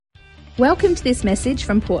Welcome to this message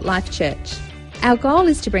from Port Life Church. Our goal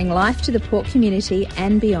is to bring life to the Port community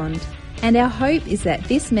and beyond, and our hope is that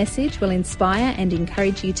this message will inspire and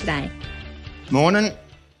encourage you today. Morning.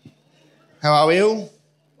 How are we all?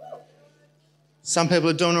 Some people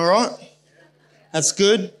are doing all right. That's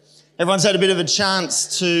good. Everyone's had a bit of a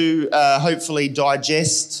chance to hopefully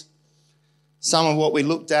digest some of what we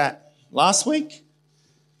looked at last week.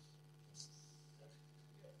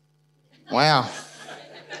 Wow.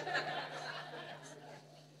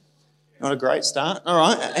 Not a great start. All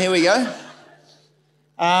right, here we go.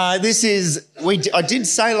 I did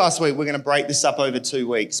say last week we're going to break this up over 2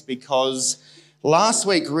 weeks because last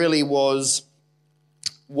week really was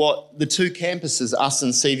what the two campuses, us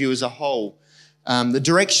and Seaview as a whole, the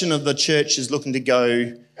direction of the church is looking to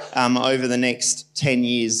go over the next 10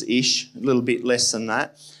 years-ish, a little bit less than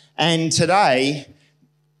that. And today,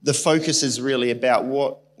 the focus is really about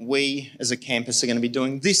what we as a campus are going to be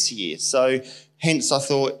doing this year. So hence I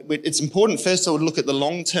thought it's important first I would look at the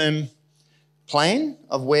long-term plan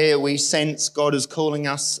of where we sense God is calling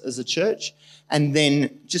us as a church, and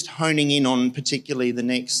then just honing in on particularly the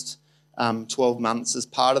next 12 months as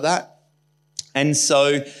part of that. And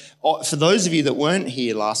so for those of you that weren't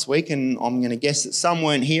here last week, and I'm going to guess that some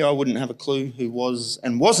weren't here, I wouldn't have a clue who was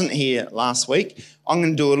and wasn't here last week, I'm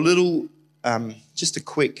going to do a little, just a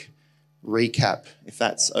quick recap, if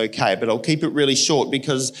that's okay. But I'll keep it really short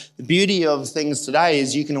because the beauty of things today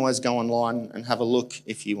is you can always go online and have a look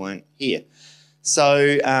if you weren't here.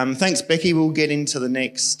 So thanks, Becky. We'll get into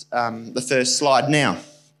the first slide now.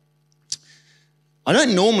 I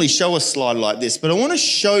don't normally show a slide like this, but I want to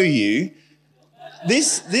show you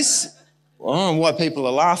this. I don't know why people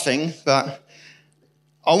are laughing, but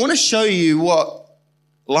I want to show you what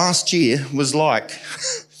last year was like.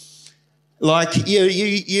 Like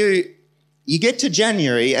you get to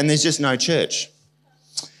January and there's just no church.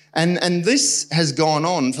 And this has gone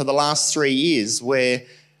on for the last 3 years where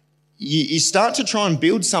you start to try and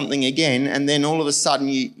build something again, and then all of a sudden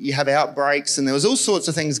you have outbreaks, and there was all sorts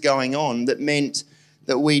of things going on that meant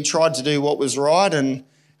that we tried to do what was right, and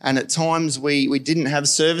at times we didn't have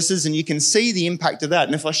services, and you can see the impact of that.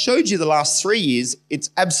 And if I showed you the last 3 years, it's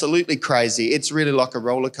absolutely crazy. It's really like a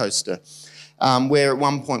roller coaster, where at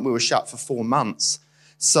one point we were shut for 4 months.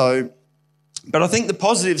 So, but I think the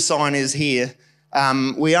positive sign is here.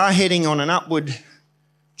 We are heading on an upward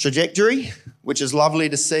trajectory, which is lovely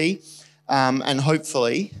to see, and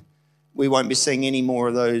hopefully we won't be seeing any more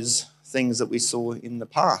of those things that we saw in the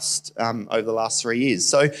past over the last 3 years.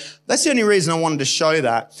 So that's the only reason I wanted to show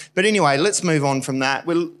that. But anyway, let's move on from that.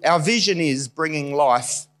 Our vision is bringing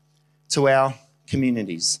life to our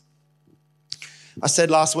communities. I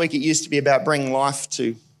said last week it used to be about bringing life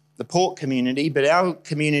to the Port community, but our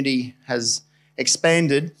community has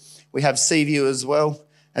expanded. We have Seaview as well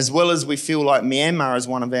as we feel like Myanmar is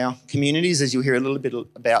one of our communities, as you'll hear a little bit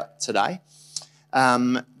about today.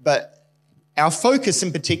 But our focus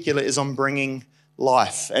in particular is on bringing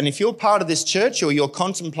life. And if you're part of this church or you're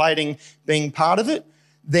contemplating being part of it,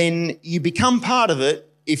 then you become part of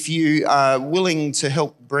it if you are willing to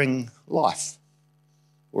help bring life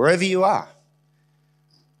wherever you are.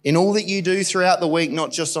 In all that you do throughout the week,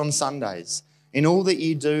 not just on Sundays. In all that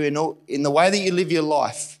you do, in the way that you live your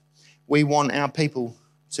life, we want our people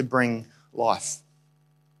to bring life.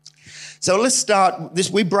 So let's start this.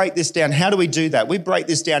 We break this down. How do we do that? We break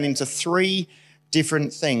this down into 3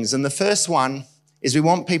 different things. And the first one is we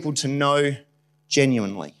want people to know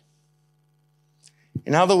genuinely.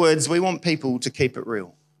 In other words, we want people to keep it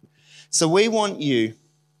real. So we want you,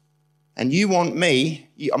 and you want me,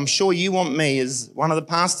 I'm sure you want me as one of the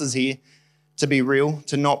pastors here, to be real,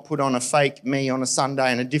 to not put on a fake me on a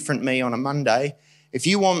Sunday and a different me on a Monday. If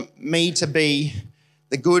you want me to be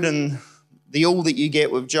the good and the all that you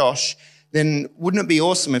get with Josh, then wouldn't it be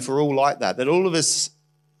awesome if we're all like that all of us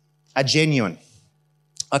are genuine?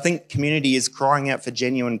 I think community is crying out for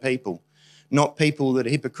genuine people, not people that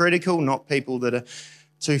are hypocritical, not people that are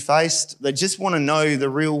two-faced. They just want to know the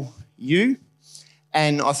real you,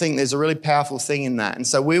 and I think there's a really powerful thing in that. And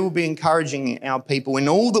so we will be encouraging our people in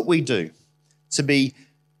all that we do to be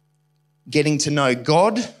getting to know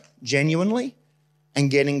God genuinely and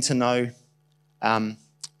getting to know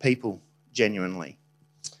people genuinely.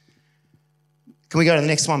 Can we go to the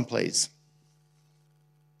next one, please?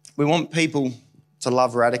 We want people to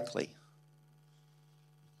love radically.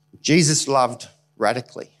 Jesus loved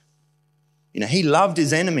radically. He loved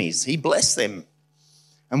his enemies. He blessed them.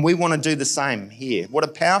 And we want to do the same here. What a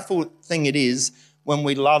powerful thing it is when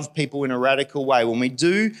we love people in a radical way, when we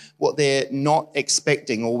do what they're not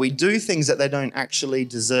expecting, or we do things that they don't actually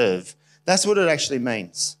deserve. That's what it actually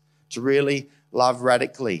means, to really love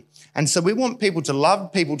radically. And so we want people to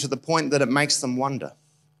love people to the point that it makes them wonder,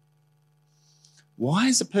 why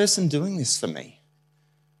is a person doing this for me?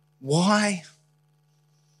 Why?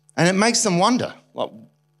 And it makes them wonder, like,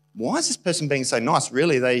 why is this person being so nice?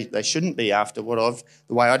 Really, they shouldn't be after the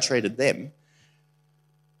way I treated them.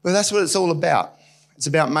 But that's what it's all about. It's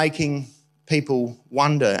about making people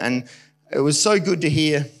wonder. And it was so good to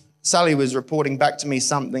hear. Sally was reporting back to me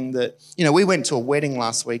something that, we went to a wedding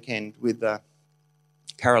last weekend with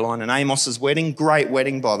Caroline and Amos's wedding. Great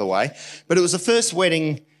wedding, by the way. But it was the first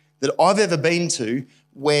wedding that I've ever been to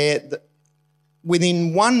where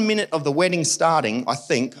within 1 minute of the wedding starting, I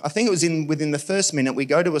think it was within the first minute, we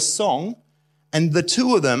go to a song and the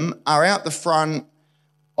two of them are out the front,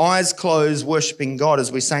 eyes closed, worshipping God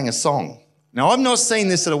as we sang a song. Now, I've not seen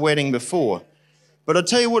this at a wedding before, but I'll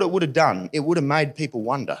tell you what it would have done. It would have made people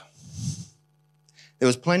wonder. There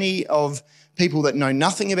was plenty of people that know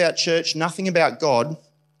nothing about church, nothing about God,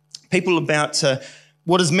 people about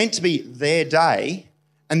what is meant to be their day,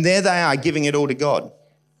 and there they are giving it all to God.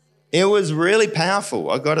 It was really powerful,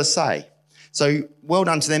 I've got to say. So well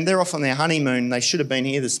done to them. They're off on their honeymoon. They should have been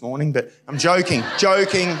here this morning, but I'm joking.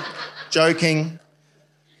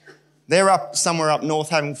 They're up somewhere up north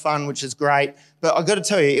having fun, which is great. But I've got to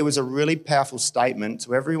tell you, it was a really powerful statement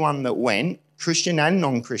to everyone that went, Christian and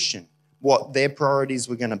non-Christian, what their priorities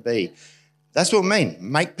were going to be. That's what I mean,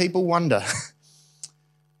 make people wonder.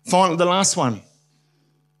 Finally, the last one,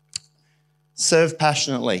 serve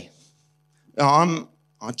passionately.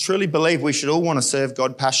 I truly believe we should all want to serve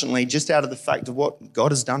God passionately just out of the fact of what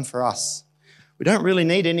God has done for us. We don't really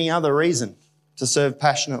need any other reason to serve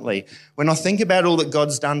passionately. When I think about all that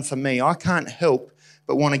God's done for me, I can't help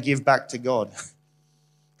but want to give back to God.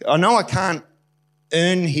 I know I can't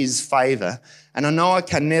earn his favour, and I know I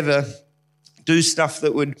can never do stuff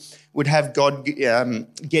that would have God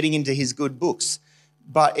getting into his good books.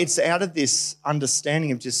 But it's out of this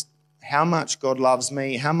understanding of just how much God loves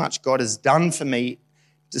me, how much God has done for me,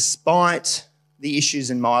 despite the issues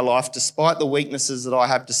in my life, despite the weaknesses that I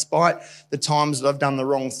have, despite the times that I've done the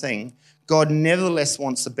wrong thing. God nevertheless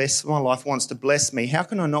wants the best for my life, wants to bless me. How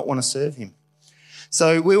can I not want to serve him?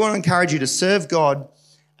 So we want to encourage you to serve God.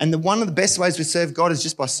 And one of the best ways we serve God is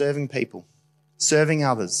just by serving people, serving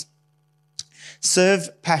others.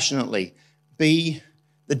 Serve passionately. Be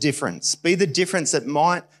the difference. Be the difference that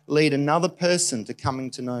might lead another person to coming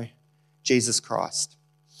to know Jesus Christ.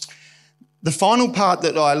 The final part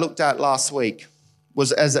that I looked at last week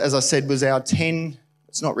was, as I said, was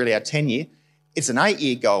it's not really our 10-year, it's an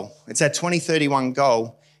 8-year goal. It's our 2031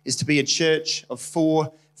 goal, is to be a church of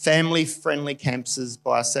 4 family-friendly campuses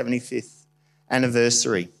by our 75th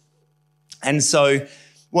anniversary. And so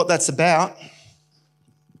what that's about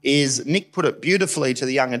is, Nick put it beautifully to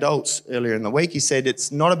the young adults earlier in the week. He said,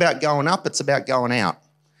 it's not about going up, it's about going out.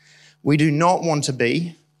 We do not want to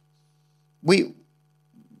be, we're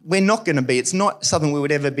not going to be, it's not something we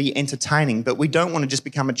would ever be entertaining, but we don't want to just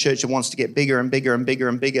become a church that wants to get bigger and bigger and bigger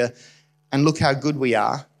and bigger and look how good we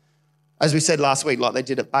are. As we said last week, like they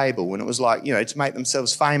did at Babel, when it was like, to make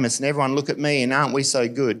themselves famous and everyone look at me and aren't we so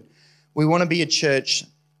good? We want to be a church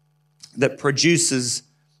that produces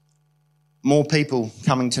more people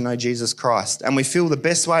coming to know Jesus Christ. And we feel the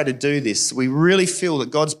best way to do this, we really feel that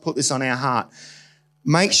God's put this on our heart.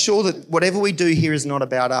 Make sure that whatever we do here is not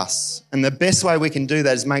about us. And the best way we can do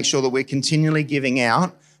that is make sure that we're continually giving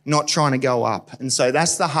out, not trying to go up. And so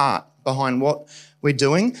that's the heart behind what we're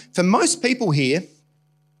doing. For most people here,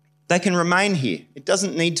 they can remain here. It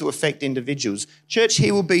doesn't need to affect individuals. Church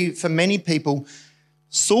here will be, for many people,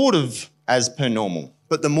 sort of as per normal.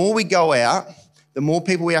 But the more we go out, the more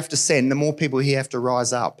people we have to send, the more people here have to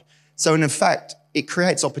rise up. So in fact, it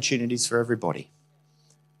creates opportunities for everybody.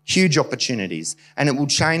 Huge opportunities. And it will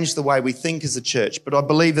change the way we think as a church. But I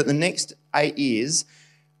believe that the next 8 years,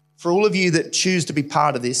 for all of you that choose to be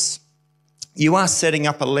part of this, you are setting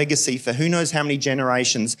up a legacy for who knows how many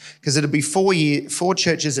generations, because it'll be 4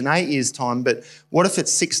 churches in 8 years' time, but what if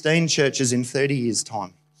it's 16 churches in 30 years'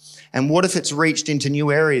 time? And what if it's reached into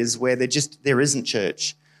new areas where there isn't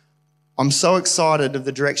church? I'm so excited of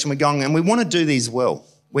the direction we're going, and we want to do these well.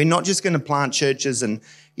 We're not just going to plant churches and,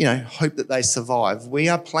 hope that they survive. We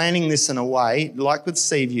are planning this in a way, like with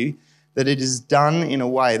Seaview, that it is done in a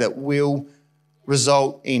way that will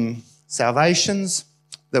result in salvations,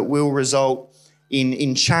 that will result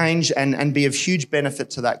in change and be of huge benefit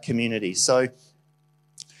to that community. So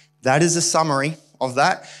that is a summary of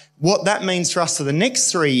that. What that means for us for the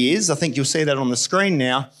next 3 years, I think you'll see that on the screen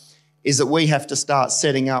now, is that we have to start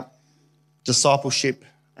setting up discipleship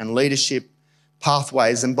and leadership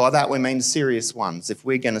pathways, and by that we mean serious ones. If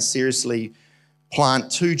we're going to seriously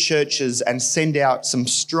plant 2 churches and send out some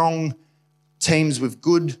strong teams with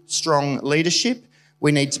good, strong leadership,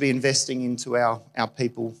 we need to be investing into our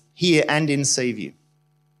people here and in Seaview.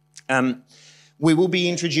 We will be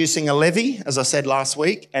introducing a levy, as I said last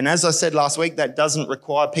week. And as I said last week, that doesn't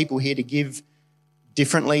require people here to give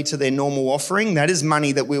differently to their normal offering. That is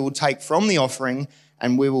money that we will take from the offering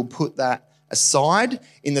and we will put that aside.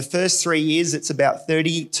 In the first 3 years, it's about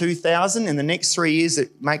 32,000. In the next 3 years,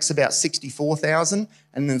 it makes about 64,000.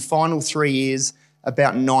 And in the final 3 years,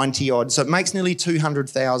 about 90 odd. So it makes nearly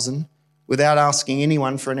 200,000 without asking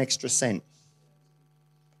anyone for an extra cent.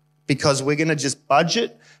 Because we're going to just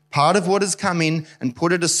budget part of what has come in and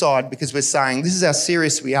put it aside because we're saying this is how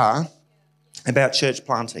serious we are about church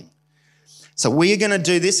planting. So we are going to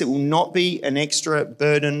do this. It will not be an extra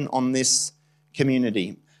burden on this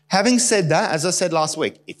community. Having said that, as I said last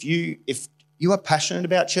week, if you are passionate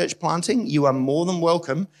about church planting, you are more than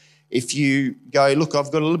welcome. If you go, look,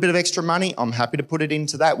 I've got a little bit of extra money, I'm happy to put it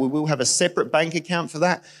into that. We will have a separate bank account for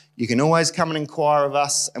that. You can always come and inquire of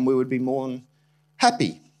us and we would be more than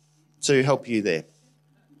happy to help you there.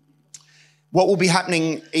 What will be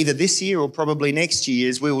happening either this year or probably next year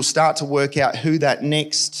is we will start to work out who that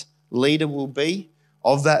next leader will be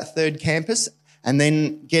of that third campus, and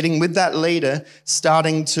then getting with that leader,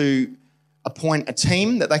 starting to appoint a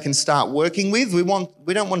team that they can start working with. We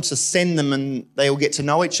don't want to send them and they all get to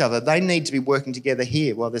know each other. They need to be working together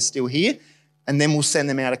here while they're still here, and then we'll send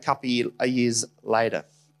them out a couple of years later.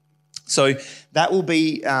 So that will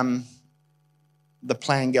be the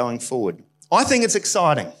plan going forward. I think it's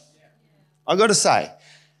exciting. I've got to say,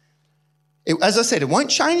 as I said, it won't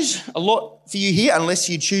change a lot for you here unless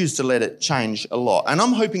you choose to let it change a lot. And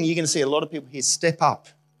I'm hoping you're going to see a lot of people here step up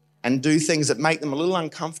and do things that make them a little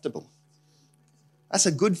uncomfortable. That's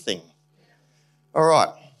a good thing. All right,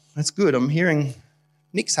 that's good. I'm hearing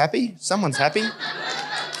Nick's happy. Someone's happy.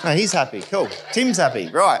 No, he's happy. Cool. Tim's happy.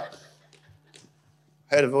 Right.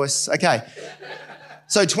 Heard a voice. Okay.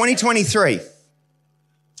 So 2023.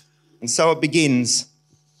 And so it begins.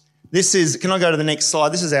 Can I go to the next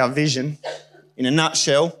slide? This is our vision in a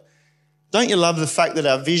nutshell. Don't you love the fact that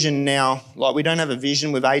our vision now, like we don't have a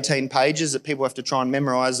vision with 18 pages that people have to try and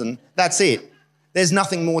memorise and that's it. There's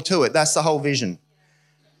nothing more to it. That's the whole vision.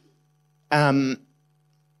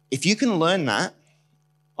 If you can learn that,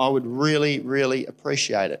 I would really, really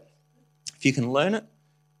appreciate it. If you can learn it,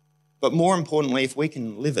 but more importantly, if we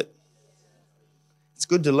can live it. It's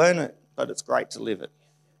good to learn it, but it's great to live it.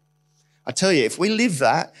 I tell you, if we live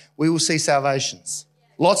that, we will see salvations.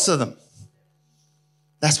 Lots of them.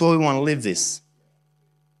 That's why we want to live this.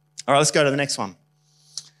 All right, let's go to the next one.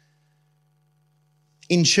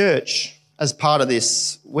 In church, as part of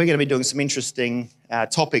this, we're going to be doing some interesting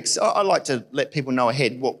topics. I'd like to let people know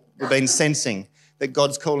ahead what we've been sensing that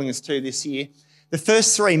God's calling us to this year. The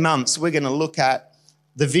first 3 months, we're going to look at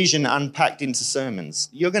the vision unpacked into sermons.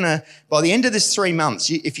 By the end of this 3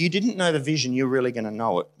 months, if you didn't know the vision, you're really going to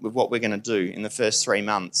know it with what we're going to do in the first 3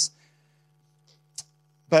 months.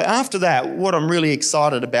 But after that, what I'm really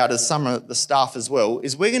excited about as some of the staff as well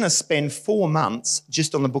is we're going to spend 4 months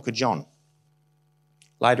just on the book of John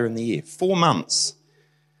later in the year. 4 months.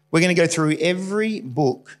 We're going to go through every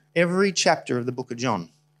book, every chapter of the book of John.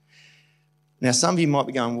 Now, some of you might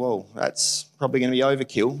be going, whoa, that's probably going to be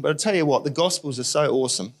overkill. But I'll tell you what, the Gospels are so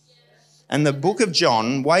awesome. And the book of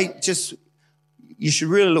John, you should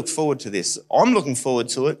really look forward to this. I'm looking forward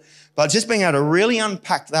to it. But just being able to really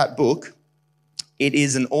unpack that book, it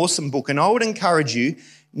is an awesome book. And I would encourage you,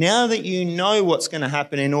 now that you know what's going to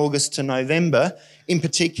happen in August to November in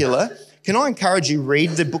particular, can I encourage you,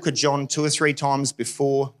 read the book of John 2 or 3 times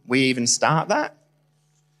before we even start that?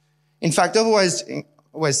 In fact, I've always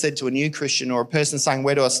said to a new Christian or a person saying,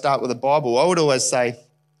 where do I start with the Bible? I would always say,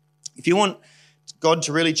 if you want God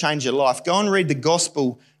to really change your life, go and read the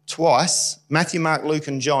gospel twice, Matthew, Mark, Luke,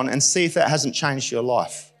 and John, and see if that hasn't changed your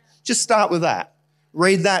life. Just start with that.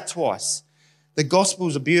 Read that twice. The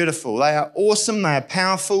gospels are beautiful. They are awesome. They are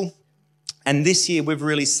powerful. And this year we've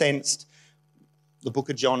really sensed the book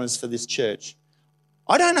of John is for this church.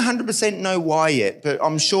 I don't 100% know why yet, but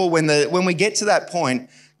I'm sure when we get to that point,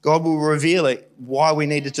 God will reveal it, why we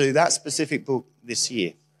need to do that specific book this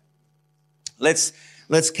year. Let's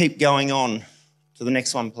keep going on to the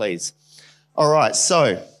next one, please. All right,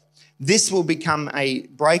 so this will become a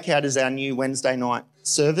breakout as our new Wednesday night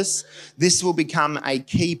service. This will become a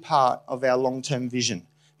key part of our long-term vision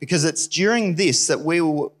because it's during this that we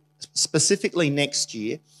will, specifically next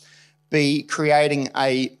year, be creating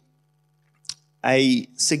a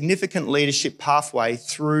significant leadership pathway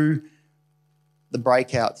through the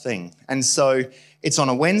breakout thing. And so it's on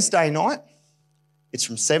a Wednesday night. It's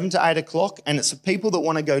from 7 to 8 o'clock, and it's for people that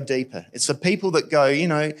want to go deeper. It's for people that go,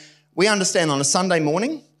 we understand on a Sunday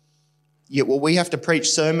morning, we have to preach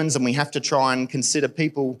sermons and we have to try and consider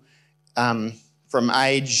people from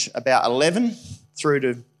age about 11 through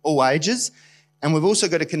to all ages. And we've also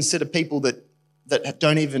got to consider people that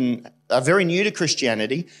are very new to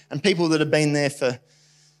Christianity and people that have been there for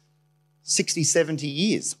 60, 70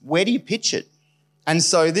 years. Where do you pitch it? And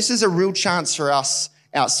so this is a real chance for us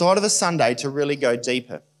outside of a Sunday to really go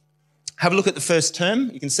deeper. Have a look at the first term.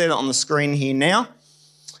 You can see that on the screen here now.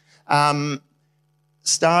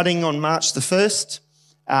 Starting on March the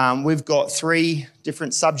 1st, we've got 3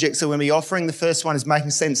 different subjects that we're going to be offering. The first one is making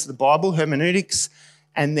sense of the Bible, hermeneutics,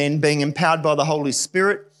 and then being empowered by the Holy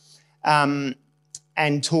Spirit, and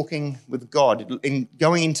talking with God, and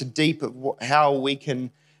going into deep of how we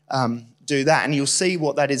can do that. And you'll see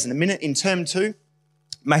what that is in a minute. In term 2,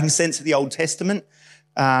 making sense of the Old Testament,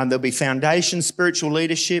 there'll be foundation, spiritual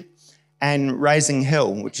leadership, and raising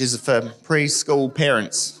hell, which is for preschool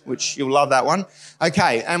parents, which you'll love that one.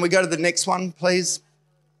 Okay, and we go to the next one, please.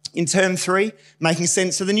 In term 3, making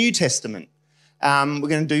sense of the New Testament. We're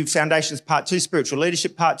going to do foundations part 2, spiritual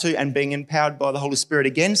leadership part 2, and being empowered by the Holy Spirit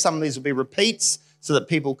again. Some of these will be repeats so that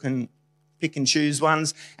people can pick and choose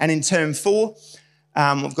ones. And in term 4,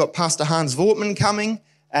 we've got Pastor Hans Wortman coming,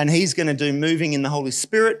 and he's going to do moving in the Holy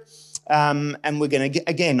Spirit. And we're going to,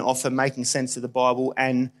 again, offer making sense of the Bible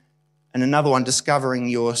and another one, discovering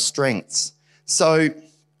your strengths. So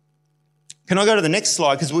can I go to the next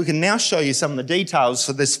slide? Because we can now show you some of the details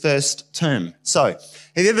for this first term. So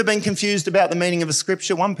have you ever been confused about the meaning of a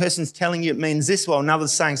scripture? One person's telling you it means this while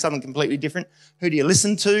another's saying something completely different. Who do you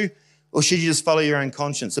listen to? Or should you just follow your own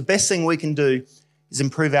conscience? The best thing we can do is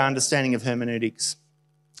improve our understanding of hermeneutics.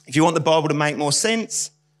 If you want the Bible to make more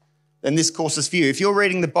sense, then this course is for you. If you're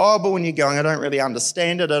reading the Bible and you're going, I don't really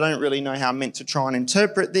understand it, I don't really know how I'm meant to try and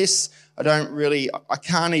interpret this, I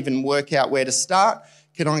can't even work out where to start,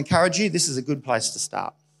 can I encourage you? This is a good place to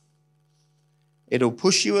start. It'll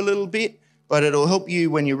push you a little bit, but it'll help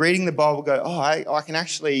you when you're reading the Bible go,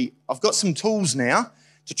 I've got some tools now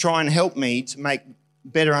to try and help me to make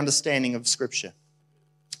better understanding of Scripture.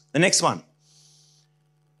 The next one.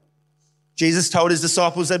 Jesus told his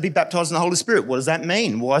disciples they'd be baptised in the Holy Spirit. What does that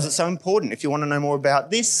mean? Why is it so important? If you want to know more about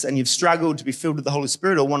this and you've struggled to be filled with the Holy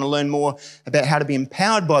Spirit or want to learn more about how to be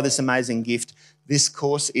empowered by this amazing gift, this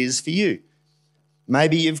course is for you.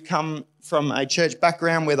 Maybe you've come from a church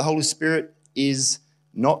background where the Holy Spirit is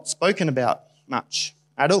not spoken about much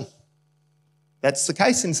at all. That's the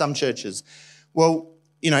case in some churches. Well,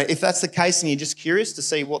 if that's the case and you're just curious to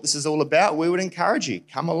see what this is all about, we would encourage you,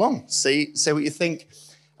 come along, see what you think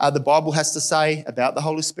the Bible has to say about the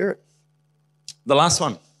Holy Spirit. The last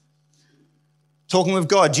one, talking with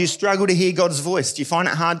God. Do you struggle to hear God's voice? Do you find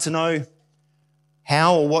it hard to know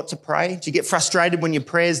how or what to pray? Do you get frustrated when your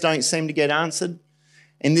prayers don't seem to get answered?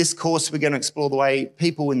 In this course, we're going to explore the way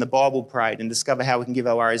people in the Bible prayed and discover how we can give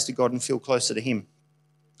our worries to God and feel closer to Him.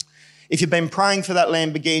 If you've been praying for that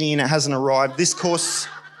Lamborghini and it hasn't arrived, this course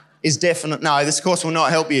is definite. No, this course will not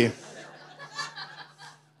help you.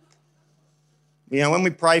 When we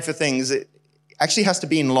pray for things, it actually has to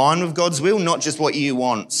be in line with God's will, not just what you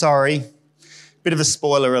want. Sorry, bit of a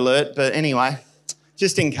spoiler alert, but anyway,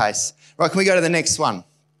 just in case. Right, can we go to the next one?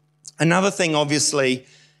 Another thing, obviously,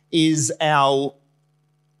 is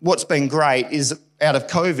what's been great is out of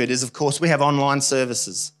COVID is, of course, we have online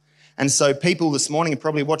services. And so people this morning are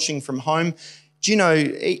probably watching from home. Do you know,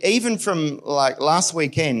 even from last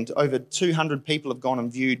weekend, over 200 people have gone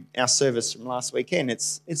and viewed our service from last weekend.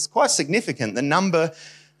 It's quite significant. The number,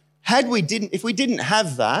 if we didn't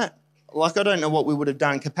have that, I don't know what we would have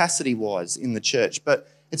done capacity-wise in the church, but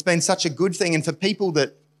it's been such a good thing. And for people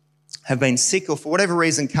that have been sick or for whatever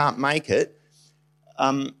reason can't make it,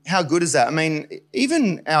 how good is that? I mean,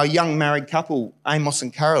 even our young married couple, Amos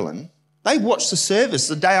and Carolyn, they watched the service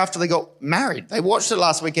the day after they got married. They watched it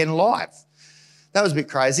last weekend live. That was a bit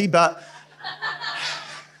crazy, but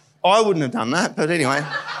I wouldn't have done that. But anyway,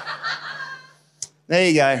 there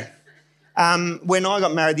you go. When I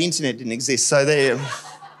got married, the internet didn't exist, so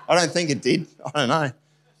I don't think it did. I don't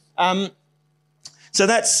know. So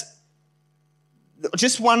that's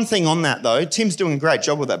just one thing on that, though. Tim's doing a great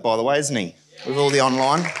job with that, by the way, isn't he? With all the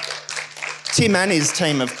online. Tim and his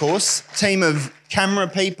team, of course, team of camera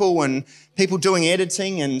people and people doing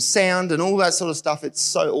editing and sound and all that sort of stuff. It's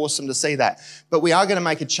so awesome to see that. But we are going to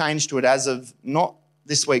make a change to it as of not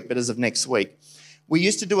this week, but as of next week. We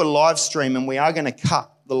used to do a live stream and we are going to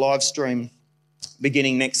cut the live stream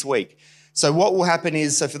beginning next week. So what will happen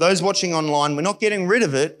is, for those watching online, we're not getting rid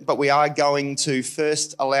of it, but we are going to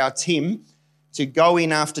first allow Tim to go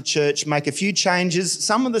in after church, make a few changes.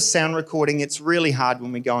 Some of the sound recording, it's really hard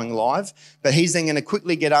when we're going live, but he's then going to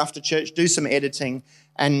quickly get after church, do some editing,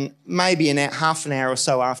 and maybe half an hour or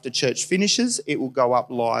so after church finishes, it will go up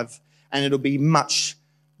live, and it'll be much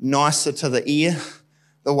nicer to the ear,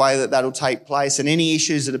 the way that that'll take place, and any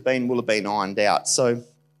issues that will have been ironed out. So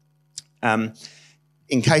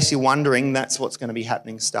in case you're wondering, that's what's going to be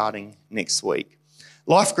happening starting next week.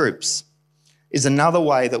 Life groups is another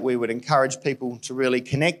way that we would encourage people to really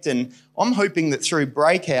connect. And I'm hoping that through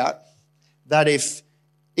Breakout, that if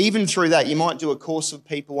even through that you might do a course of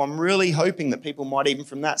people, I'm really hoping that people might even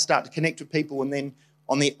from that start to connect with people, and then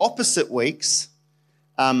on the opposite weeks,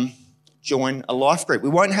 join a life group. We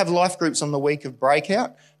won't have life groups on the week of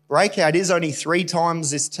Breakout. Breakout is only 3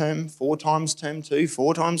 times this term, 4 times term 2,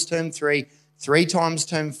 4 times term 3, 3 times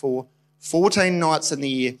term 4, 14 nights in the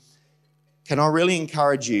year. Can I really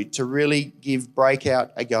encourage you to really give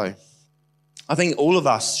Breakout a go? I think all of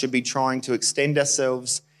us should be trying to extend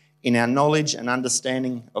ourselves in our knowledge and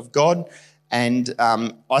understanding of God, and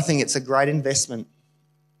I think it's a great investment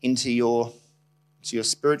into your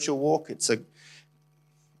spiritual walk.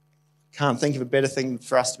 Can't think of a better thing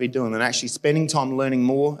for us to be doing than actually spending time learning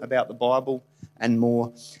more about the Bible and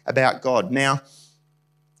more about God. Now,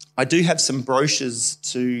 I do have some brochures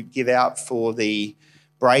to give out for the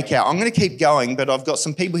Breakout. I'm going to keep going, but I've got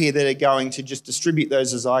some people here that are going to just distribute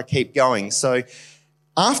those as I keep going. So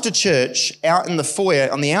after church, out in the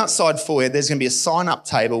foyer, on the outside foyer, there's going to be a sign-up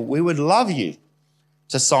table. We would love you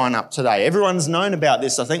to sign up today. Everyone's known about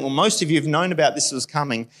this, I think. Well, most of you have known about this was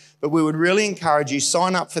coming, but we would really encourage you,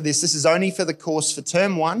 sign up for this. This is only for the course for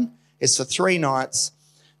term 1. It's for 3 nights,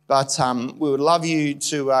 but we would love you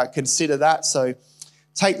to consider that. So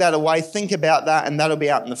take that away, think about that, and that'll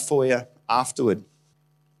be out in the foyer afterward.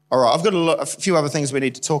 All right, I've got a few other things we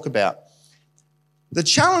need to talk about. The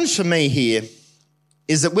challenge for me here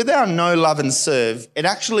is that with our know, love and serve,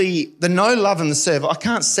 the know, love and the serve, I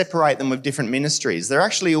can't separate them with different ministries. They're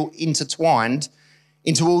actually all intertwined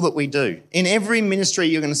into all that we do. In every ministry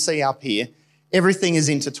you're going to see up here, everything is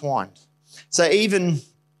intertwined. So even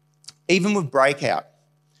with Breakout,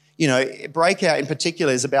 Breakout in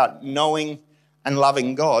particular is about knowing and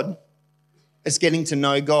loving God. It's getting to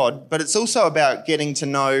know God, but it's also about getting to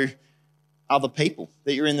know other people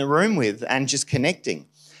that you're in the room with and just connecting.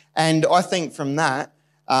 And I think from that,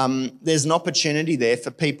 there's an opportunity there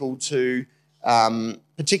for people to,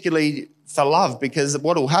 particularly for love, because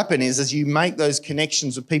what will happen is as you make those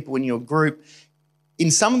connections with people in your group,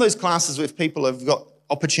 in some of those classes where people have got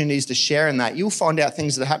opportunities to share in that, you'll find out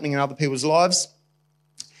things that are happening in other people's lives.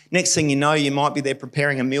 Next thing you know, you might be there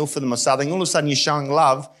preparing a meal for them or something. All of a sudden you're showing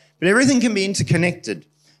love, but everything can be interconnected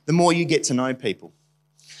the more you get to know people.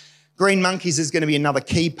 Green Monkeys is going to be another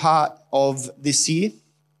key part of this year.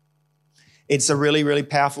 It's a really, really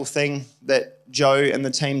powerful thing that Joe and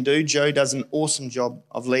the team do. Joe does an awesome job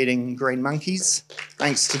of leading Green Monkeys.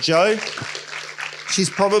 Thanks to Joe. She's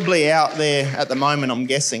probably out there at the moment, I'm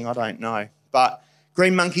guessing. I don't know. But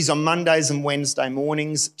Green Monkeys on Mondays and Wednesday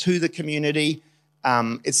mornings to the community.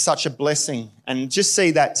 It's such a blessing. And just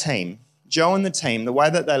see that team, Joe and the team, the way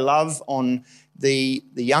that they love on the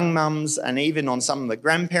young mums and even on some of the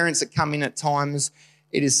grandparents that come in at times.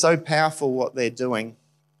 It is so powerful what they're doing.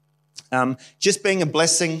 Just being a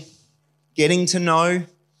blessing, getting to know,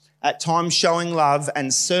 at times showing love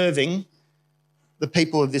and serving the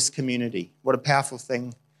people of this community. What a powerful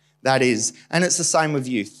thing that is. And it's the same with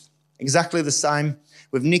youth. Exactly the same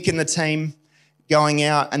with Nick and the team going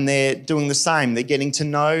out and they're doing the same. They're getting to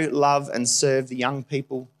know, love and serve the young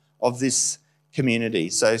people of this community.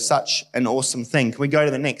 So such an awesome thing. Can we go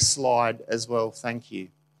to the next slide as well? Thank you.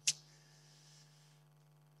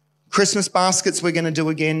 Christmas baskets we're going to do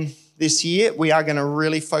again this year. We are going to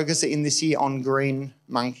really focus it in this year on Green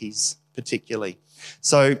Monkeys particularly.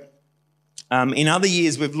 So in other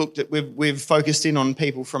years we've focused in on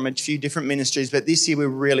people from a few different ministries, but this year we're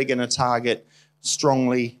really going to target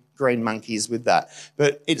strongly Green Monkeys with that.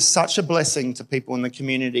 But it's such a blessing to people in the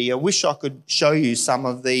community. I wish I could show you some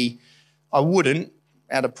of I wouldn't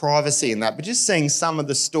out of privacy and that, but just seeing some of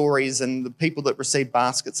the stories and the people that receive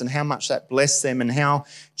baskets and how much that blessed them and how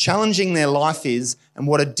challenging their life is and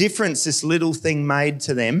what a difference this little thing made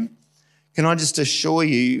to them. Can I just assure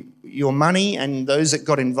you, your money and those that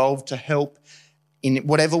got involved to help in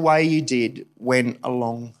whatever way you did went a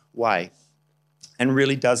long way and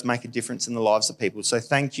really does make a difference in the lives of people. So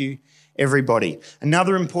thank you, everybody.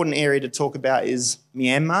 Another important area to talk about is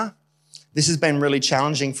Myanmar. This has been really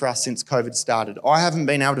challenging for us since COVID started. I haven't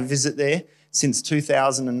been able to visit there since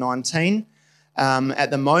 2019.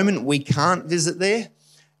 At the moment, we can't visit there.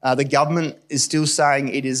 The government is still saying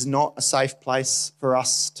it is not a safe place for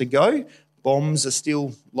us to go. Bombs are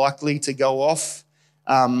still likely to go off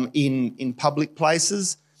in public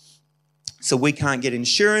places. So we can't get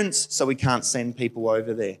insurance, so we can't send people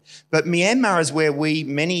over there. But Myanmar is where we,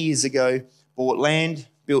 many years ago, bought land,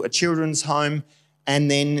 built a children's home, and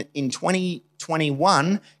then in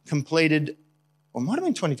 2021 completed, or it might have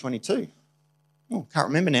been 2022. Oh, can't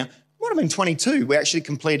remember now. It might have been 22. We actually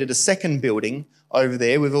completed a second building over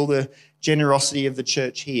there with all the generosity of the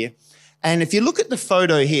church here. And if you look at the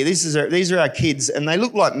photo here, these are our kids, and they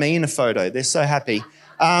look like me in a photo. They're so happy.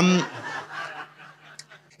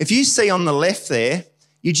 If you see on the left there,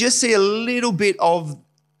 you just see a little bit of,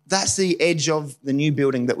 that's the edge of the new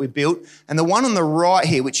building that we built. And the one on the right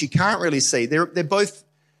here, which you can't really see, they're both,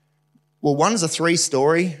 well, one's a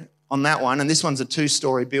 3-story on that one, and this one's a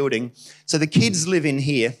 2-story building. So the kids live in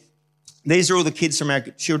here. These are all the kids from our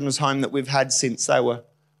children's home that we've had since they were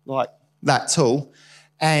like that tall.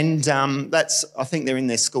 And I think they're in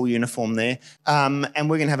their school uniform there. And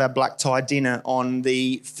we're going to have our black tie dinner on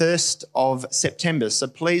the 1st of September. So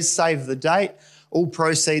please save the date. All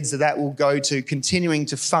proceeds of that will go to continuing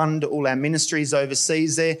to fund all our ministries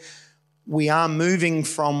overseas there. We are moving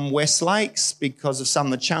from West Lakes because of some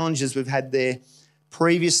of the challenges we've had there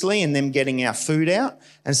previously and them getting our food out.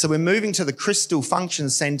 And so we're moving to the Crystal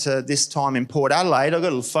Function Centre this time in Port Adelaide. I've got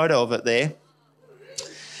a little photo of it there.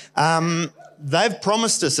 They've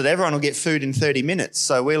promised us that everyone will get food in 30 minutes.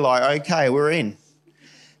 So we're like, okay, we're in.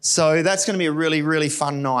 So that's going to be a really, really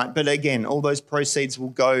fun night. But again, all those proceeds will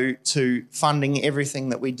go to funding everything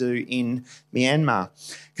that we do in Myanmar.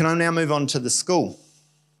 Can I now move on to the school?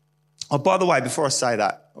 Oh, by the way, before I say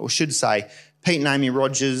that, or should say, Pete and Amy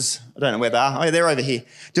Rogers, I don't know where they are. Oh, they're over here,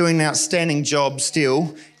 doing an outstanding job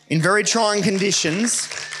still in very trying conditions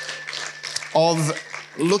of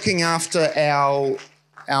looking after our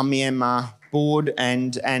Myanmar board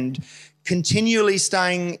and continually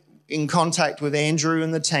staying in contact with Andrew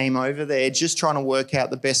and the team over there, just trying to work out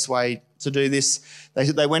the best way to do this.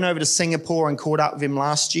 They went over to Singapore and caught up with him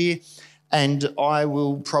last year, and I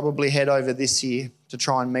will probably head over this year to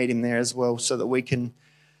try and meet him there as well so that we can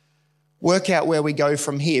work out where we go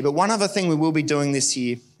from here. But one other thing we will be doing this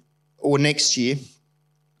year or next year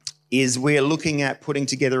is we're looking at putting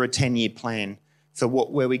together a 10-year plan for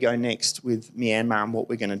where we go next with Myanmar and what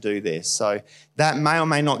we're going to do there. So that may or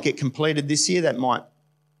may not get completed this year. That might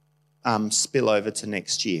spill over to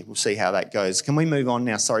next year. We'll see how that goes. Can we move on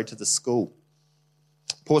now, to the school?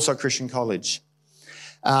 Portside Christian College.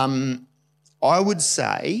 I would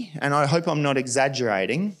say, and I hope I'm not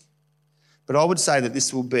exaggerating, but I would say that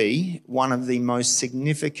this will be one of the most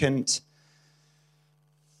significant,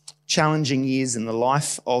 challenging years in the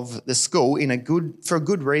life of the school for a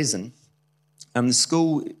good reason. The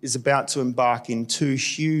school is about to embark in 2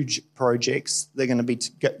 huge projects. They're going to be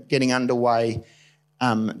getting underway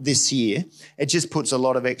this year. It just puts a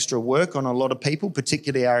lot of extra work on a lot of people,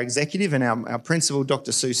 particularly our executive and our principal,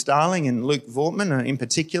 Dr. Sue Starling and Luke Vortman in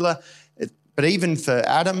particular. But even for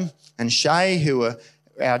Adam and Shay, who are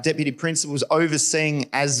our deputy principals, overseeing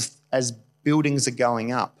as buildings are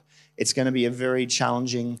going up, it's going to be a very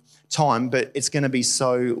challenging time, but it's going to be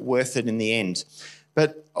so worth it in the end.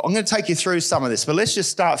 But I'm going to take you through some of this. But let's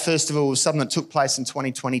just start, first of all, with something that took place in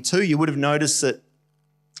 2022. You would have noticed that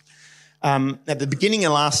at the beginning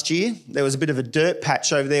of last year, there was a bit of a dirt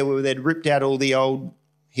patch over there where they'd ripped out all the old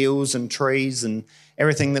hills and trees and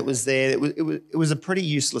everything that was there. It was a pretty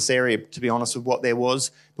useless area, to be honest, with what there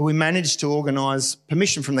was. But we managed to organise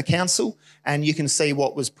permission from the council, and you can see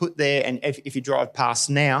what was put there. And if you drive past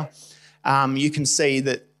now, you can see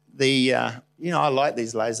that I like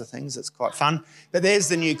these laser things. It's quite fun. But there's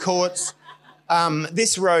the new courts.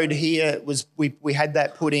 This road here we had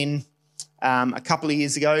that put in a couple of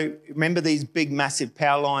years ago. Remember these big, massive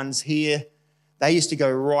power lines here? They used to go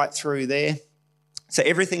right through there. So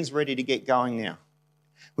everything's ready to get going now.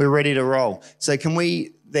 We're ready to roll. So can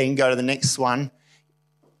we then go to the next one?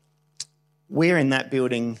 We're in that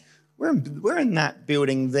building. We're in that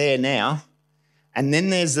building there now. And then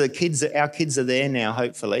there's the kids. Our kids are there now,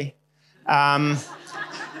 hopefully. And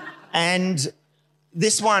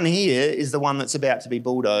this one here is the one that's about to be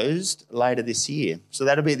bulldozed later this year. So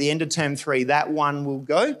that'll be at the end of term 3. That one will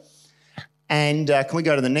go. And can we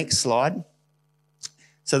go to the next slide?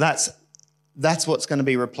 So that's what's going to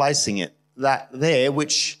be replacing it. That there,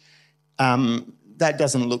 which that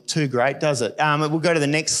doesn't look too great, does it? We'll go to the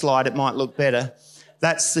next slide. It might look better.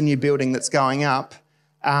 That's the new building that's going up.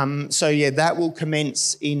 That will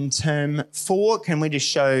commence in term 4. Can we just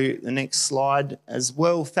show the next slide as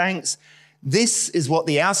well? Thanks. This is what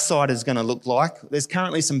the outside is going to look like. There's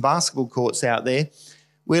currently some basketball courts out there.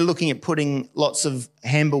 We're looking at putting lots of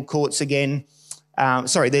handball courts again.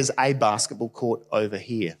 There's a basketball court over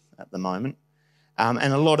here at the moment,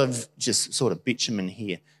 and a lot of just sort of bitumen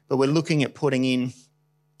here. But we're looking at putting in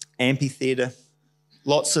amphitheatre,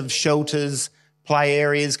 lots of shelters, play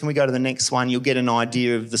areas. Can we go to the next one? You'll get an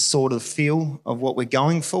idea of the sort of feel of what we're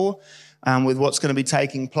going for with what's going to be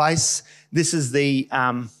taking place. This is the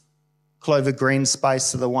Clover Green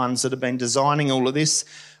Space, are the ones that have been designing all of this.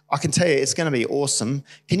 I can tell you it's going to be awesome.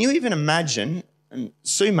 Can you even imagine, and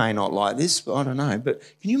Sue may not like this, but I don't know, but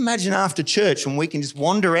can you imagine after church when we can just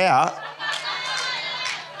wander out,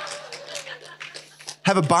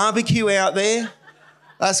 have a barbecue out there?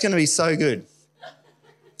 That's going to be so good.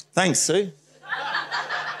 Thanks, Sue.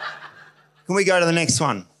 Can we go to the next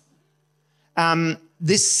one?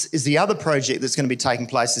 This is the other project that's going to be taking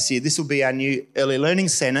place this year. This will be our new early learning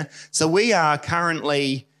centre. So we are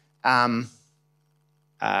currently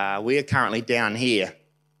down here.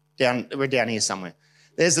 We're down here somewhere.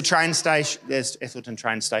 There's the train station. There's Ethelton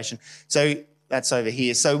train station. So that's over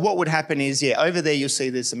here. So what would happen is, over there you'll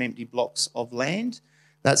see there's some empty blocks of land.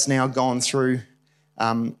 That's now gone through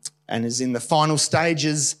and is in the final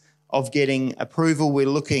stages of getting approval. We're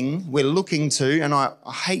looking to, and I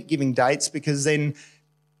hate giving dates because then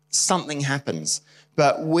something happens.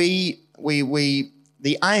 But the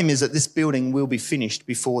aim is that this building will be finished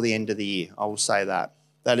before the end of the year. I will say that.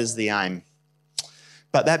 That is the aim.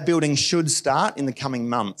 But that building should start in the coming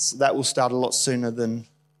months. That will start a lot sooner than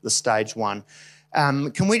the stage one.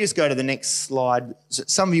 Can we just go to the next slide?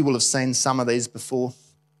 Some of you will have seen some of these before.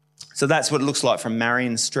 So that's what it looks like from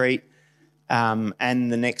Marion Street.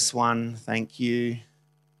 And the next one, thank you.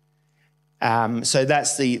 So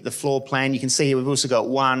that's the floor plan. You can see here we've also got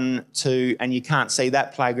 1, 2, and you can't see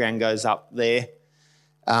that playground goes up there.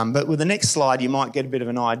 But with the next slide, you might get a bit of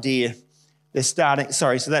an idea. They're starting,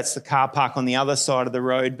 so that's the car park on the other side of the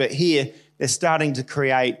road. But here, they're starting to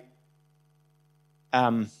create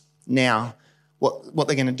now what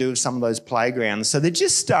they're going to do with some of those playgrounds. So they're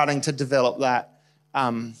just starting to develop that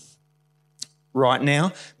right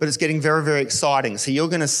now, but it's getting very, very exciting. So you're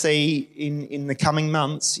going to see in the coming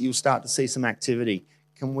months, you'll start to see some activity.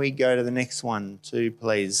 Can we go to the next one too,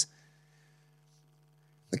 please?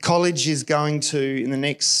 The college is going to, in the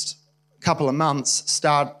next couple of months,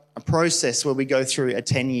 start a process where we go through a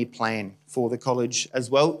 10-year plan for the college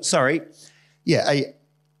as well. More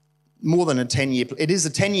than a 10-year. It is a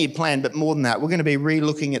 10-year plan, but more than that, we're going to be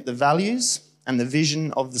re-looking at the values and the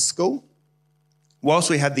vision of the school. Whilst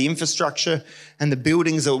we have the infrastructure and the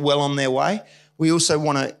buildings are well on their way, we also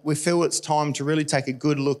we feel it's time to really take a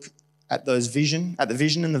good look at the vision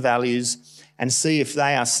and the values and see if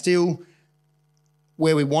they are still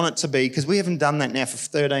where we want it to be, because we haven't done that now for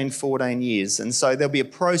 13, 14 years. And so there'll be a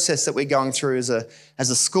process that we're going through as a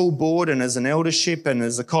school board and as an eldership and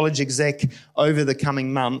as a college exec over the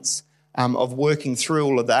coming months of working through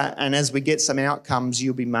all of that. And as we get some outcomes,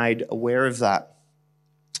 you'll be made aware of that.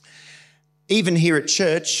 Even here at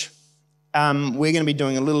church, we're going to be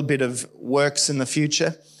doing a little bit of works in the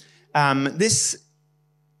future. This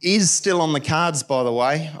is still on the cards, by the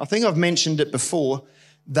way. I think I've mentioned it before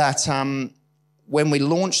that when we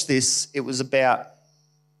launched this, it was about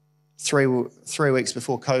three weeks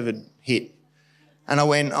before COVID hit. And I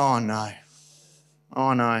went, oh no,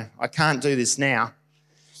 I can't do this now.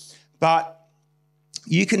 But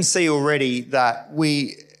you can see already that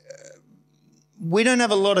we don't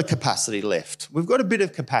have a lot of capacity left. We've got a bit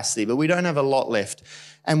of capacity, but we don't have a lot left.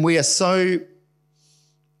 And we are so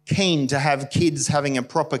keen to have kids having a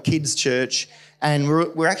proper kids' church, and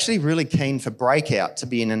we're actually really keen for Breakout to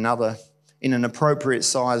be in an appropriate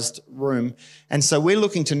sized room. And so we're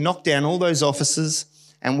looking to knock down all those offices,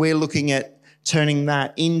 and we're looking at turning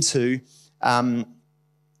that into,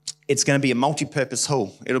 it's going to be a multi-purpose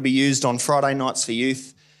hall. It'll be used on Friday nights for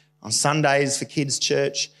youth, on Sundays for kids'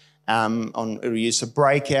 church, it'll be used for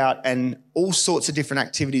Breakout and all sorts of different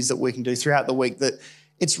activities that we can do throughout the week. That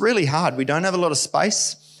it's really hard. We don't have a lot of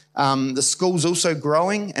space. The school's also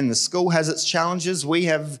growing, and the school has its challenges. We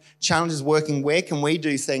have challenges working where can we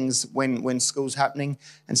do things when school's happening.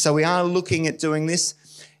 And so we are looking at doing this.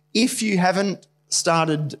 If you haven't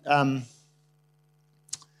started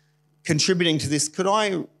contributing to this, could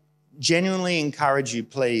I genuinely encourage you,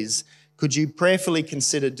 please, could you prayerfully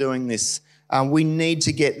consider doing this? We need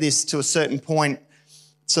to get this to a certain point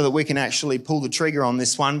so that we can actually pull the trigger on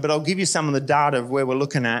this one. But I'll give you some of the data of where we're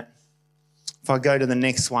looking at. If I go to the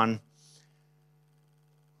next one,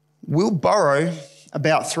 we'll borrow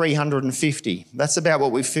about 350. That's about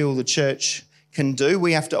what we feel the church can do.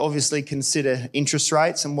 We have to obviously consider interest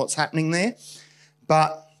rates and what's happening there.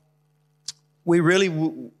 But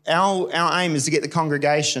our aim is to get the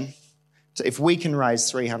congregation to, if we can raise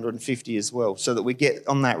 350 as well, so that we get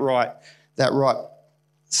on that right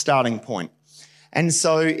starting point. And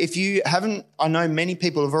so if you haven't, I know many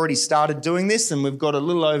people have already started doing this, and we've got a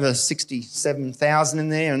little over 67,000 in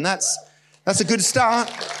there, and that's a good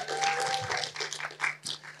start.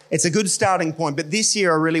 It's a good starting point, but this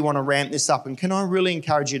year I really want to ramp this up, and can I really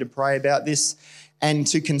encourage you to pray about this and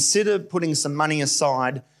to consider putting some money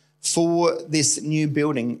aside for this new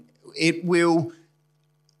building. It will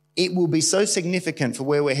be so significant for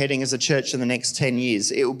where we're heading as a church in the next 10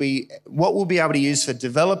 years. It will be what we'll be able to use for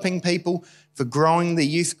developing people, for growing the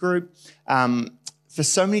youth group, for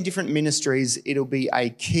so many different ministries. It'll be a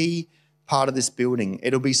key part of this building.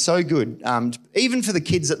 It'll be so good. Even for the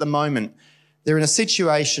kids at the moment, they're in a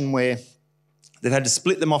situation where they've had to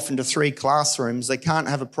split them off into 3 classrooms. They can't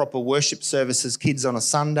have a proper worship service as kids on a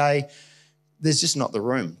Sunday. There's just not the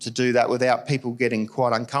room to do that without people getting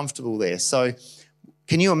quite uncomfortable there. So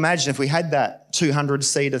can you imagine if we had that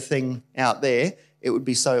 200-seater thing out there? It would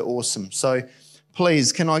be so awesome. So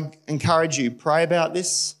please, can I encourage you, pray about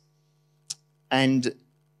this, and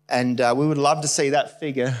we would love to see that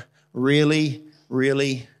figure really,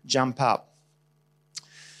 really jump up.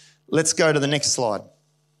 Let's go to the next slide.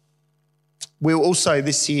 We'll also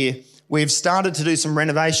this year, we've started to do some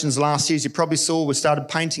renovations last year. As you probably saw, we started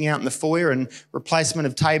painting out in the foyer and replacement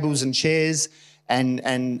of tables and chairs,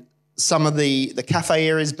 and some of the cafe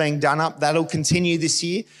areas being done up. That'll continue this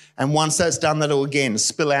year. And once that's done, that'll again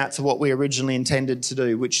spill out to what we originally intended to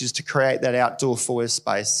do, which is to create that outdoor foyer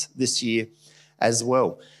space this year as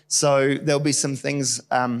well. So there'll be some things,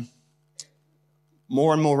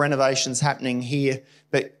 more and more renovations happening here,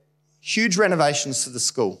 but huge renovations to the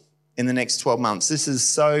school in the next 12 months. This is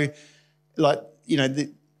so, the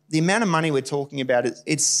amount of money we're talking about,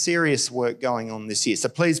 it's serious work going on this year. So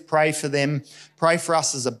please pray for them. Pray for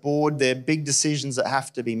us as a board. They're big decisions that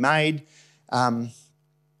have to be made. We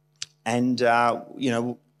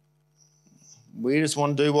just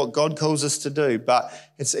want to do what God calls us to do. But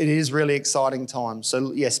it is really exciting times.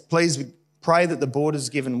 So yes, please pray that the board is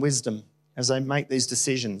given wisdom as they make these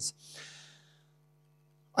decisions.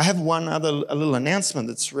 I have a little announcement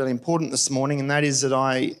that's really important this morning, and that is that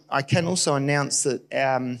I can also announce that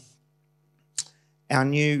our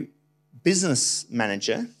new business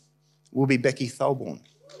manager will be Becky Tholborn.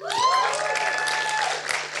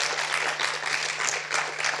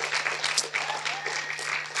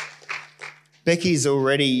 Becky's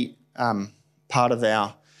already part of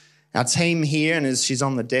our team here, and she's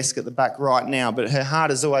on the desk at the back right now, but her heart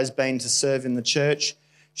has always been to serve in the church.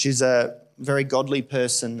 She's a very godly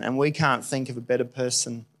person, and we can't think of a better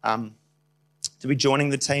person to be joining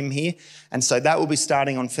the team here. And so that will be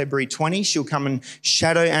starting on February 20. She'll come and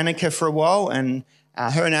shadow Annika for a while, and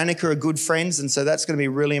her and Annika are good friends, and so that's going to be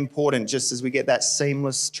really important just as we get that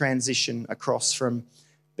seamless transition across from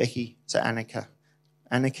Becky to Annika,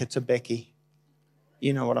 Annika to Becky.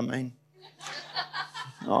 You know what I mean?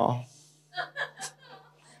 Oh,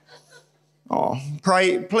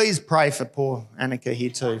 please pray for poor Annika here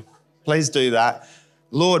too. Please do that.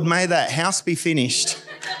 Lord, may that house be finished.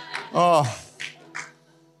 Oh,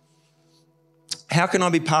 how can I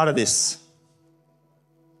be part of this?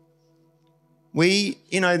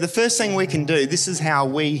 The first thing we can do, this is how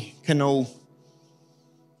we can all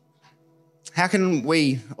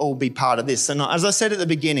be part of this? And as I said at the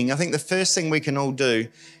beginning, I think the first thing we can all do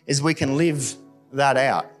is we can live that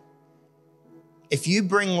out. If you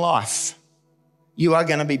bring life, you are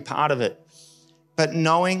going to be part of it. But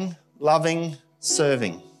knowing, loving,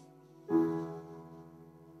 serving,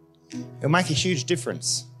 it'll make a huge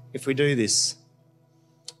difference if we do this.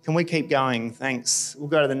 Can we keep going? Thanks. We'll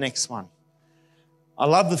go to the next one. I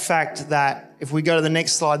love the fact that if we go to the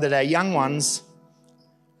next slide, that our young ones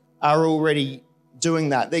are already doing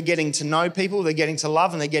that. They're getting to know people, they're getting to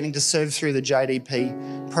love, and they're getting to serve through the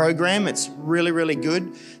JDP program. It's really, really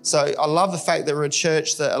good. So I love the fact that we're a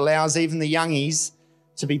church that allows even the youngies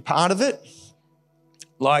to be part of it.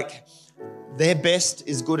 Like, their best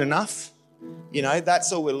is good enough.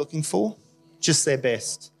 That's all we're looking for, just their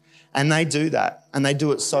best. And they do that, and they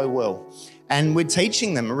do it so well. And we're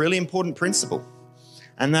teaching them a really important principle,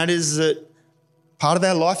 and that is that part of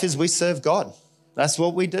our life is we serve God. That's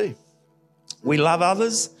what we do. We love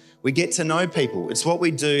others. We get to know people. It's what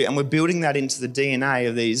we do, and we're building that into the DNA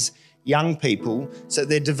of these young people so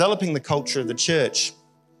they're developing the culture of the church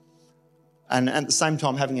and at the same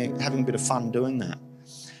time having a bit of fun doing that.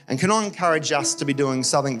 And can I encourage us to be doing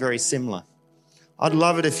something very similar? I'd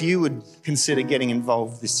love it if you would consider getting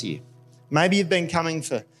involved this year. Maybe you've been coming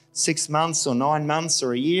for 6 months or 9 months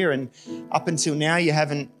or a year, and up until now you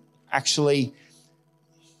haven't actually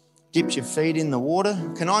dipped your feet in the water,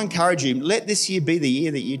 can I encourage you, let this year be the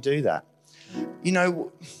year that you do that. You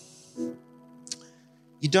know,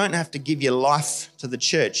 you don't have to give your life to the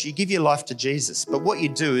church. You give your life to Jesus. But what you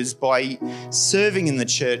do is by serving in the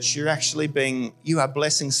church, you are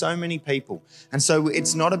blessing so many people. And so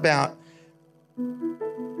it's not about,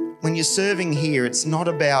 when you're serving here, it's not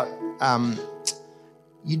about,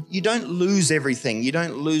 you don't lose everything. You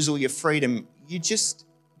don't lose all your freedom. You just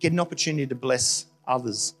get an opportunity to bless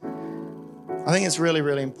others. I think it's really,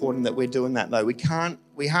 really important that we're doing that though.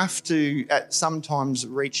 We have to at sometimes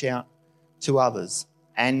reach out to others.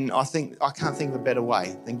 And I can't think of a better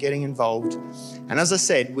way than getting involved. And as I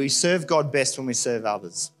said, we serve God best when we serve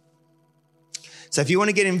others. So if you want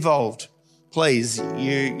to get involved, please,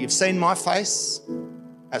 you've seen my face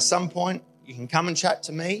at some point. You can come and chat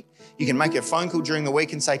to me. You can make a phone call during the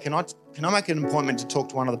week and say, can I make an appointment to talk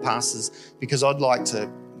to one of the pastors because I'd like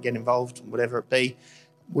to get involved, whatever it be.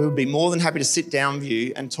 We would be more than happy to sit down with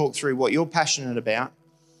you and talk through what you're passionate about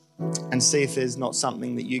and see if there's not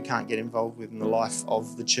something that you can't get involved with in the life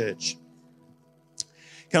of the church.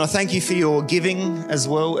 Can I thank you for your giving as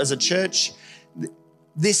well as a church?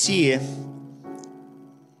 This year,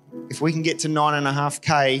 if we can get to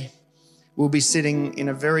 9.5K, we'll be sitting in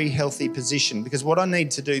a very healthy position, because what I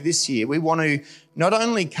need to do this year, we want to not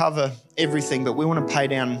only cover everything, but we want to pay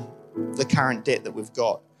down the current debt that we've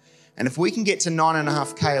got. And if we can get to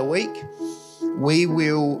 9.5K a week, we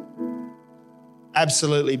will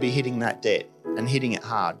absolutely be hitting that debt and hitting it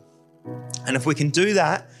hard. And if we can do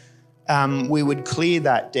that, we would clear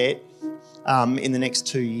that debt in the next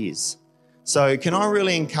 2 years. So can I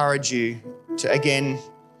really encourage you to, again,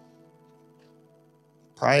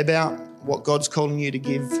 pray about what God's calling you to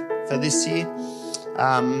give for this year.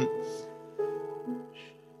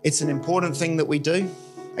 It's an important thing that we do.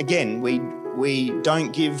 Again, we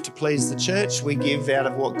don't give to please the church. We give out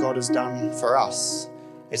of what God has done for us.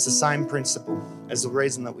 It's the same principle as the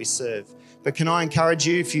reason that we serve. But can I encourage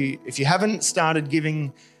you, if you haven't started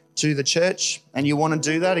giving to the church and you want to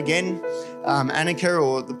do that, again, Annika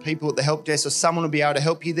or the people at the help desk or someone will be able to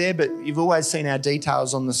help you there, but you've always seen our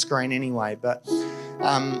details on the screen anyway. But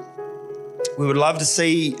we would love to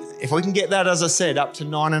see if we can get that, as I said, up to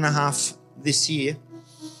 9.5 this year,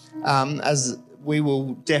 as we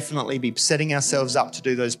will definitely be setting ourselves up to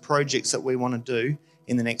do those projects that we want to do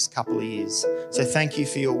in the next couple of years. So thank you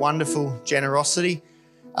for your wonderful generosity.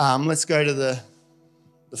 Let's go to the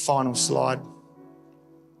final slide.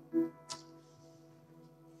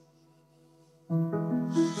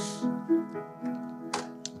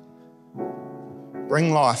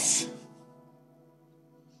 Bring life.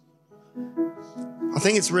 I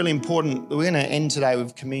think it's really important that we're going to end today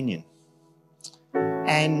with communion.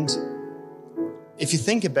 And if you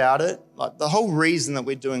think about it, like the whole reason that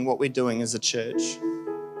we're doing what we're doing as a church,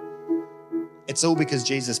 it's all because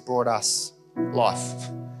Jesus brought us life.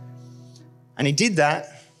 And he did that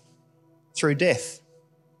through death.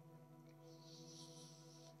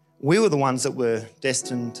 We were the ones that were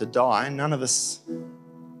destined to die. None of us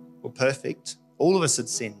were perfect. All of us had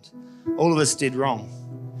sinned. All of us did wrong.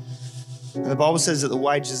 And the Bible says that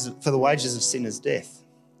for the wages of sin is death.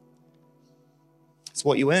 It's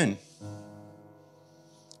what you earn.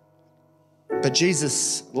 But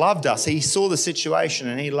Jesus loved us. He saw the situation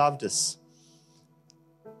and he loved us.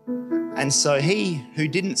 And so he who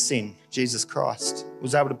didn't sin, Jesus Christ,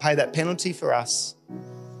 was able to pay that penalty for us,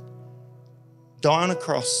 die on a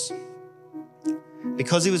cross.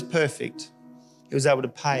 Because he was perfect, he was able to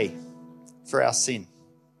pay for our sin.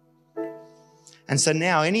 And so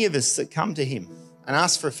now any of us that come to him and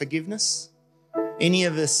ask for forgiveness, any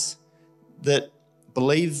of us that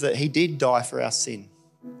believe that he did die for our sin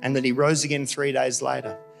and that he rose again 3 days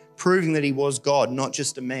later, proving that he was God, not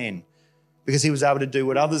just a man, because he was able to do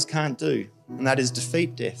what others can't do, and that is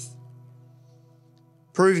defeat death,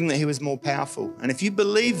 proving that he was more powerful. And if you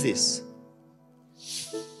believe this,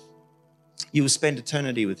 you will spend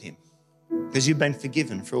eternity with him because you've been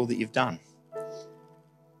forgiven for all that you've done.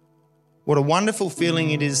 What a wonderful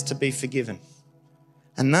feeling it is to be forgiven.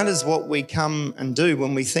 And that is what we come and do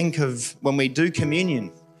when we do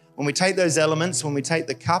communion. When we take those elements, when we take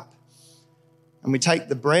the cup and we take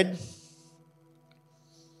the bread,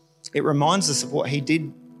 it reminds us of what he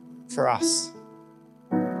did for us,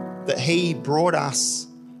 that he brought us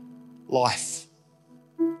life.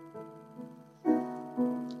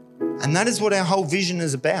 And that is what our whole vision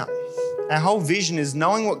is about. Our whole vision is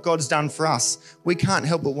knowing what God's done for us. We can't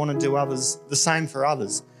help but want to do the same for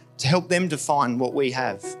others, to help them to find what we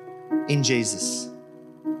have in Jesus.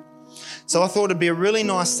 So I thought it'd be a really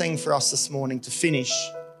nice thing for us this morning to finish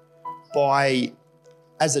by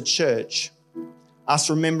as a church, us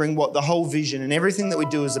remembering what the whole vision and everything that we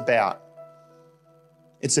do is about.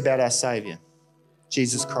 It's about our Saviour,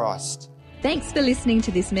 Jesus Christ. Thanks for listening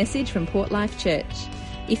to this message from Port Life Church.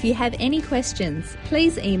 If you have any questions,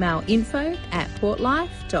 please email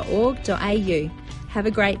info@portlife.org.au. Have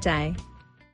a great day.